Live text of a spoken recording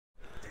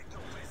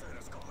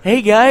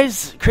Hey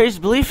guys, Crazy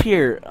Belief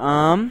here.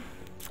 I'm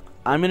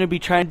gonna be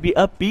trying to be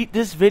upbeat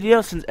this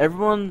video since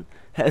everyone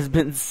has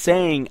been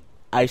saying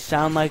I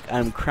sound like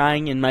I'm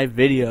crying in my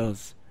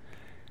videos.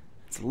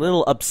 It's a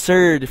little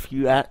absurd if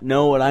you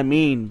know what I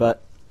mean,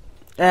 but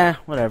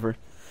whatever.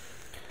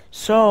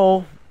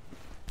 So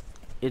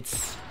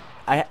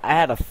I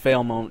had a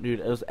fail moment,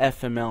 dude. It was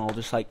FML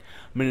just like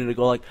a minute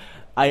ago. Like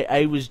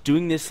I was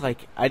doing this,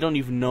 like I don't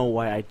even know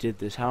why I did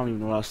this. I don't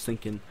even know what I was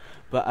thinking.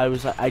 But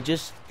I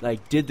just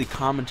like did the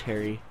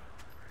commentary,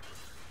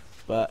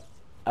 but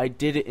I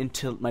did it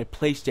into my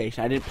PlayStation.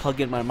 I didn't plug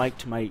in my mic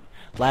to my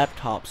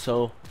laptop,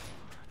 so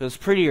it was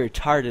pretty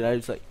retarded. I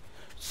was like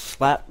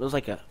it was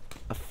like a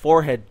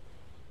forehead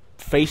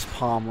face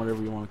palm,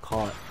 whatever you want to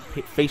call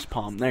it, face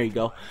palm. There you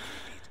go.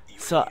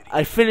 So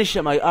I finished it.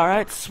 I'm like, all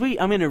right,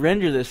 sweet. I'm gonna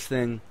render this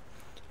thing,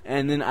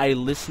 and then I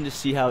listen to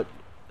see how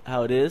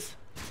it is.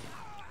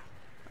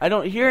 I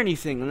don't hear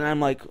anything, and I'm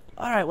like,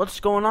 all right, what's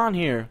going on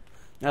here?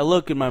 I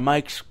look and my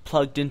mic's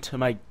plugged into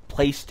my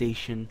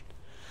PlayStation.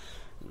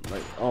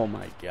 Like, oh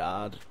my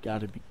god,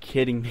 gotta be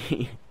kidding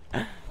me.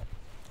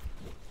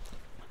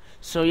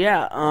 So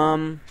yeah,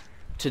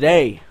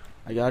 today,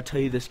 I gotta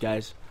tell you this,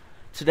 guys.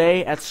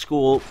 Today at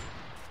school,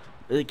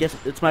 I guess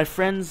it's my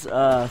friend's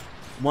 1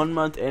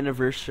 month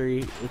anniversary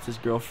with his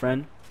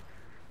girlfriend.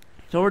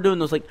 So we're doing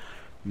those like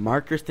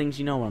marker things,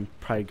 you know.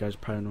 You guys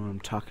probably know what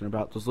I'm talking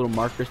about. Those little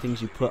marker things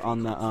you put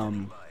on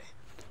the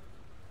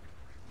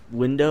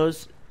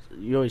windows.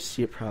 You always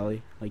see it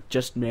probably, like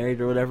just married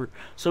or whatever.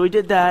 So we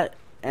did that,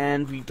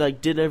 and we like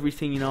did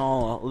everything, you know,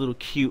 all little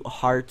cute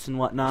hearts and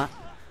whatnot.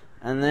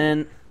 And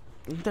then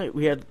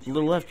we had a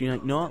little left. You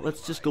know what?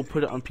 Let's just go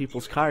put it on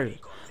people's cars.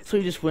 So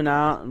we just went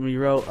out and we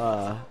wrote.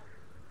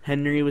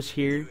 Henry was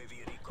here,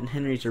 and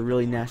Henry's a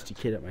really nasty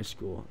kid at my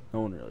school.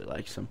 No one really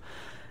likes him.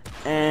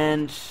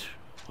 And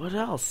what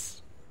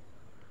else?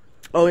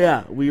 Oh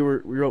yeah, we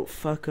wrote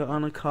fucka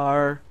on a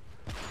car,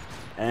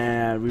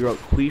 and we wrote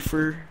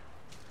queefer.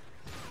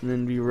 And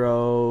then we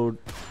wrote,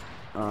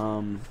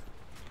 oh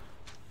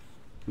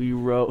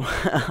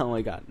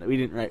my god, we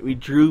didn't write, we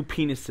drew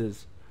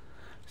penises.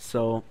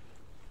 So,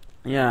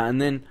 yeah,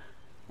 and then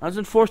I was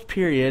in 4th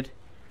period,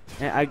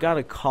 and I got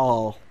a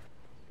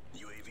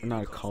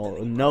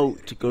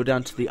note to go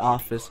down to the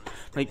office.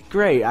 Like,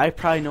 great, I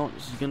probably know what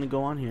this is going to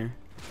go on here.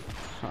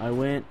 So I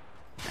went,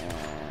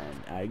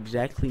 and I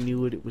exactly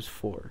knew what it was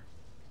for.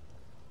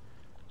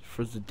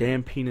 For the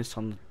damn penis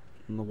on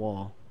the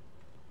wall.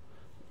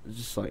 It's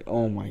just like,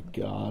 oh my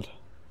god.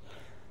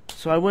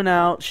 So I went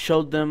out,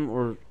 showed them,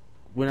 or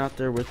went out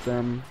there with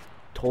them,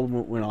 told them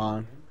what went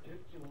on.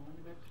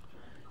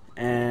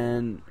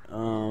 And,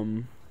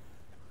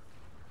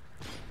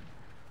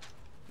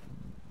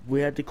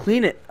 we had to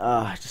clean it.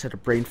 I just had a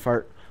brain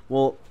fart.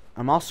 Well,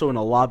 I'm also in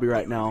a lobby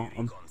right now.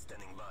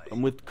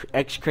 I'm with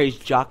X-Craze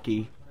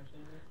Jockey.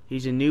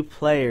 He's a new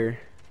player.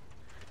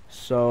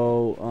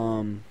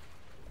 So,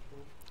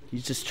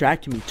 he's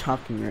distracting me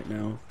talking right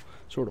now.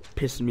 Sort of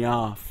pissing me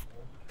off.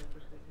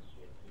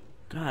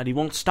 God, he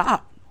won't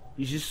stop.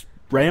 He's just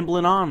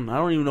rambling on. I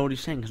don't even know what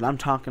he's saying because I'm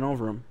talking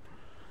over him.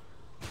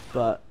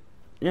 But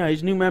yeah,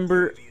 he's a new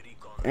member,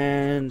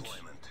 and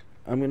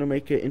I'm gonna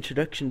make an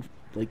introduction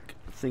like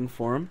thing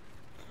for him,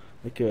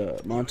 like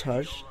a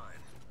montage.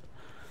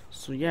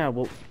 So yeah,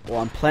 well,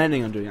 I'm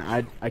planning on doing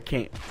it. I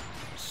can't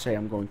say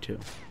I'm going to.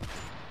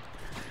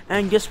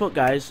 And guess what,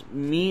 guys?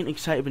 Me and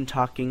Excite have been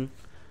talking.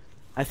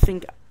 I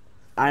think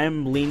I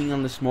am leaning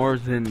on this more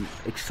than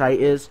Excite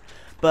is,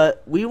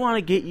 but we want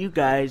to get you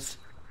guys,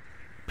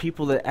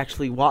 people that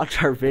actually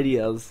watch our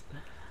videos,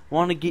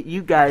 want to get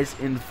you guys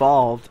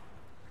involved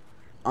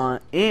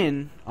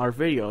in our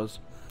videos.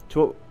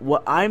 So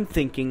what I'm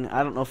thinking,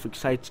 I don't know if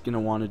Excite's going to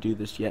want to do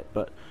this yet,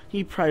 but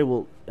he probably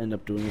will end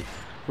up doing it.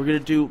 We're going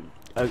to do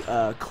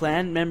a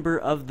clan member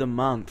of the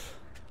month,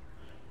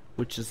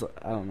 which is,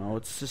 I don't know,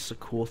 it's just a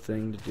cool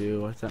thing to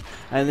do, I thought.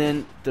 And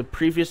then the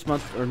previous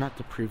month, or not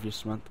the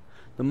previous month,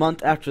 the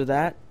month after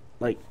that,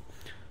 like,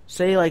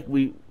 say, like,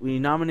 we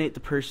nominate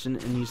the person,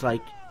 and he's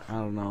like, I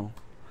don't know,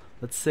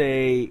 let's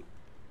say,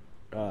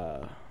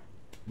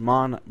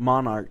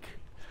 Monarch.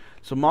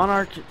 So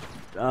Monarch,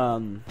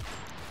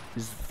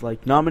 is,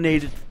 like,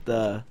 nominated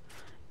the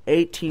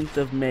 18th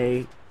of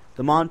May.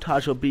 The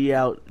montage will be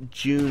out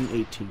June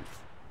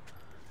 18th.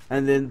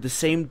 And then the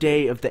same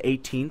day of the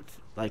 18th,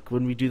 like,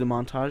 when we do the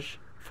montage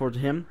for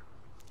him,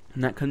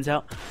 and that comes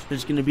out,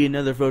 there's going to be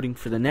another voting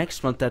for the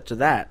next month after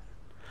that.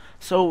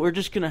 So we're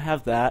just going to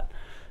have that,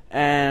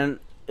 and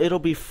it'll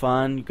be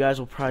fun. You guys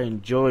will probably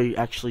enjoy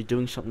actually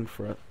doing something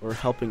for us, or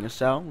helping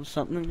us out with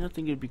something. I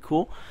think it'd be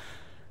cool.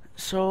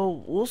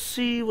 So we'll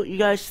see what you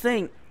guys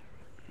think.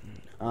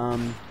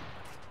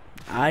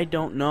 I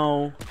don't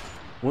know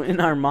when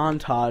our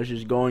montage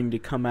is going to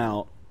come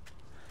out,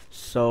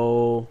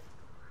 so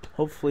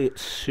hopefully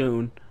it's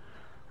soon.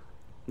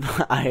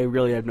 I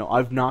really have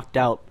I've knocked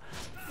out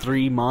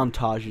 3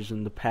 montages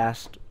in the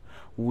past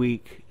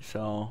week,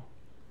 so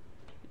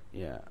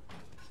yeah.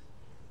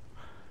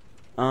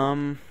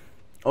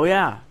 Oh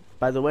yeah,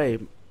 by the way,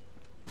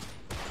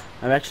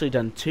 I've actually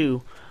done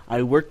 2.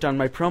 I worked on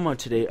my promo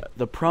today.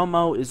 The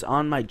promo is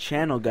on my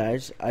channel,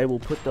 guys. I will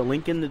put the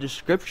link in the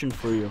description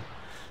for you,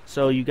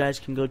 so you guys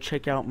can go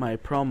check out my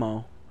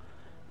promo.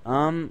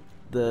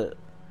 The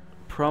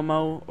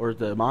promo, or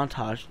the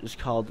montage,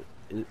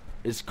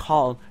 is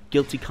called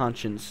Guilty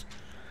Conscience.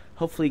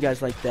 Hopefully you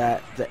guys like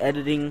that. The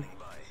editing,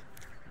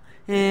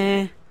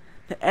 the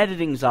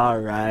editing's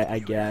alright, I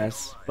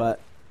guess,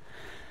 but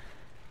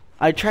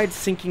I tried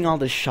syncing all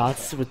the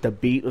shots with the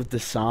beat of the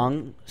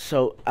song,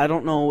 so I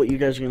don't know what you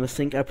guys are going to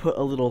think. I put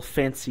a little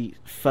fancy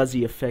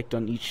fuzzy effect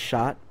on each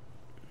shot,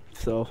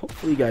 so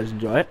hopefully you guys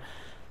enjoy it.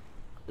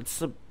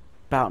 It's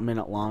about a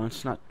minute long.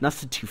 It's not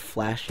nothing too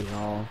flashy at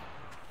all.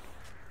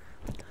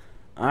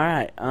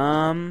 Alright,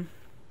 I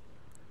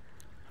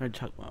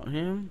talk about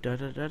him.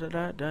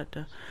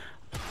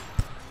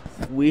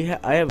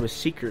 I have a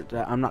secret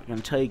that I'm not going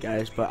to tell you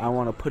guys, but I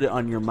want to put it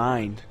on your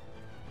mind.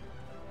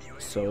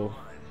 So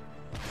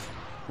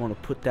I want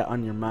to put that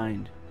on your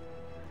mind.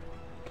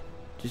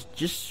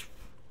 Just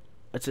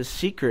it's a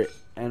secret,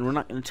 and we're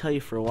not going to tell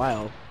you for a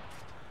while.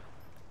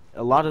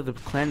 A lot of the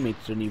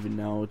clanmates don't even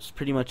know. It's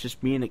pretty much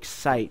just me and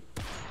Excite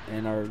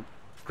and our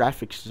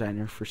graphics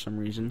designer for some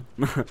reason.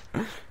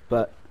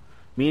 But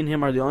me and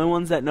him are the only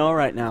ones that know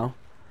right now.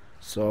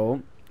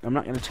 So I'm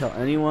not going to tell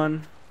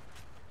anyone.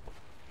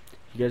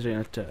 You guys are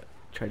going to have to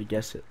try to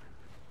guess it.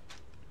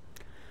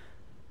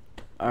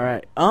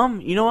 Alright,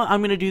 you know what? I'm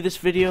going to do this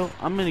video.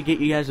 I'm going to get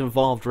you guys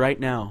involved right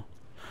now.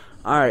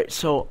 Alright,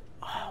 so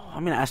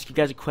I'm going to ask you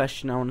guys a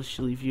question. I want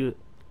to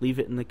leave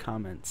it in the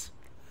comments.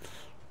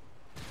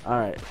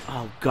 Alright,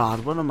 oh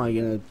god, what am I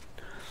going to...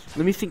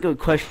 Let me think of a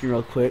question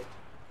real quick,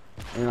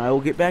 and I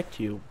will get back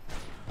to you.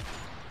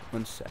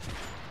 1 second.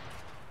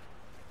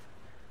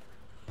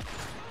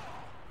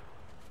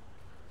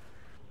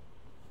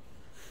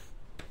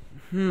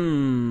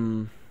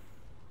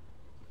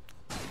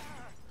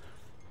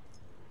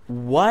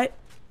 What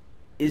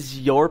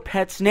is your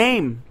pet's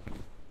name?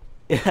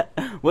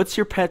 What's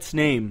your pet's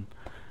name?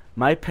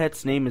 My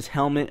pet's name is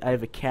Helmet. I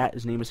have a cat.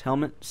 His name is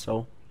Helmet.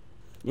 So,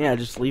 yeah,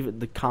 just leave it in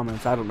the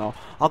comments. I don't know.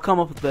 I'll come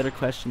up with better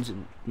questions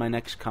in my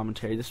next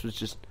commentary. This was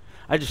just...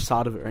 I just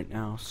thought of it right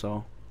now.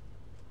 So,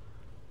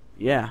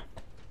 yeah.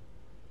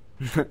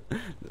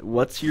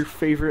 What's your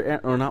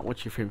favorite... Or not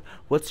what's your favorite.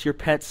 What's your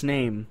pet's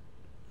name?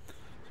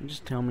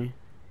 Just tell me.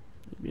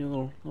 Maybe a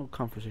little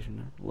conversation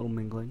there. A little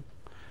mingling.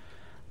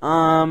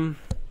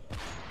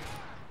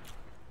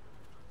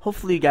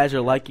 Hopefully you guys are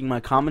liking my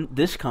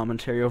this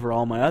commentary over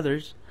all my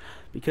others,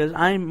 because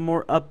I'm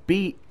more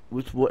upbeat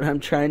with what I'm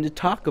trying to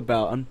talk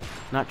about. I'm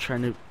not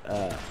trying to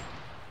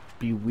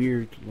be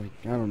weird. Like,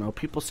 I don't know.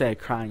 People say I'm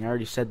crying. I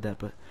already said that,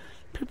 but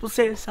people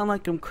say I sound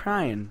like I'm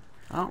crying.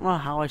 I don't know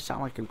how I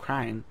sound like I'm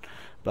crying,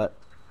 but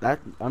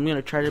I'm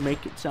gonna try to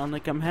make it sound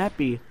like I'm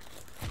happy.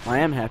 I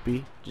am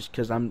happy just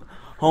because I'm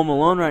home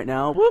alone right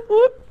now. Whoop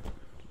whoop.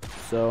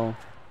 So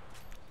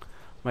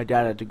my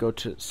dad had to go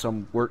to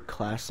some work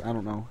class. I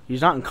don't know.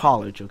 He's not in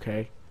college,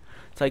 okay?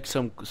 It's like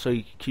so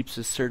he keeps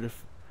his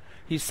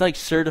he's like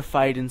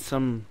certified in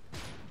some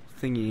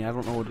thingy. I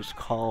don't know what it's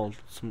called.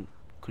 Some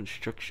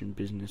construction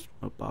business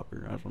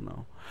bobber. I don't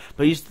know.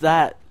 But he's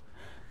that.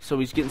 So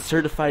he's getting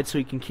certified so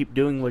he can keep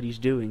doing what he's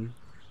doing.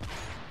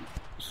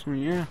 So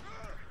yeah.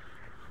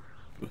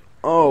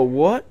 Oh,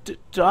 what to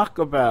talk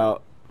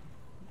about?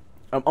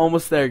 I'm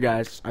almost there,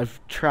 guys. I'm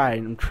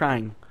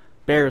trying.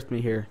 Bear with me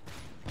here.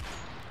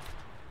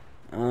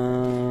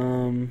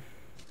 Oh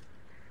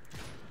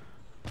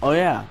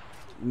yeah,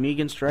 me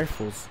against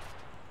Rifles.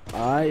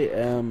 I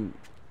am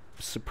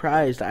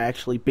surprised I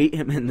actually beat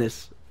him in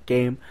this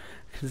game,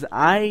 because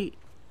I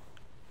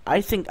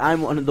think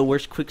I'm one of the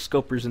worst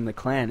quickscopers in the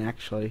clan.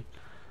 Actually,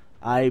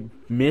 I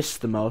miss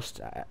the most.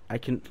 I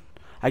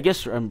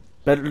guess I'm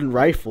better than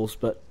Rifles,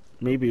 but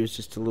maybe it was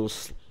just a little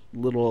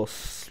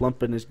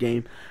slump in his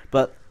game.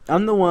 But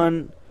I'm the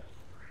one.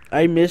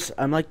 I'm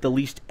like the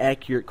least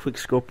accurate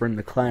quickscoper in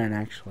the clan,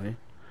 actually,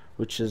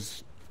 which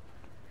is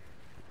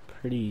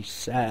pretty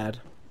sad.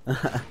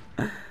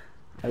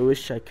 I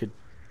wish I could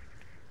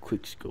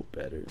quickscope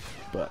better,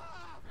 but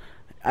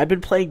I've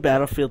been playing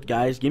Battlefield,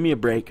 guys. Give me a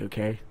break,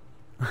 okay?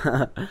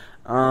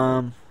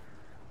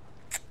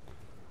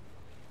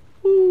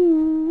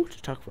 Ooh, what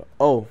to talk about?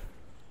 Oh,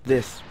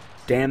 this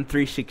damn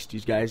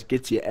 360s, guys,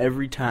 gets you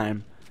every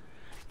time.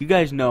 You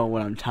guys know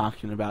what I'm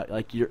talking about.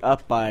 Like, you're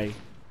up by,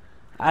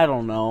 I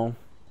don't know,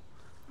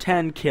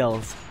 10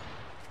 kills,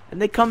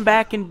 and they come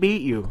back and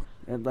beat you.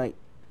 And like,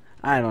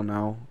 I don't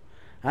know.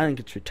 I think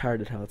it's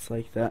retarded how it's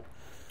like that.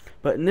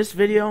 But in this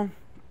video,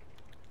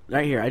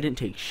 right here, I didn't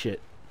take shit.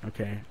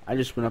 Okay, I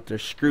just went up there,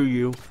 screw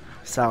you,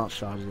 silent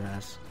shot his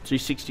ass.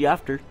 360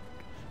 after.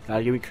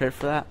 Gotta give me credit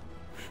for that.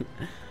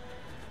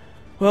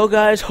 Well,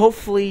 guys,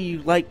 hopefully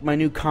you like my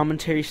new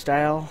commentary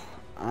style.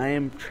 I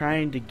am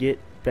trying to get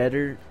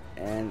better,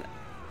 and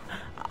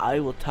I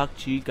will talk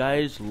to you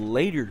guys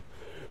later.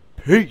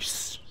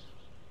 Peace.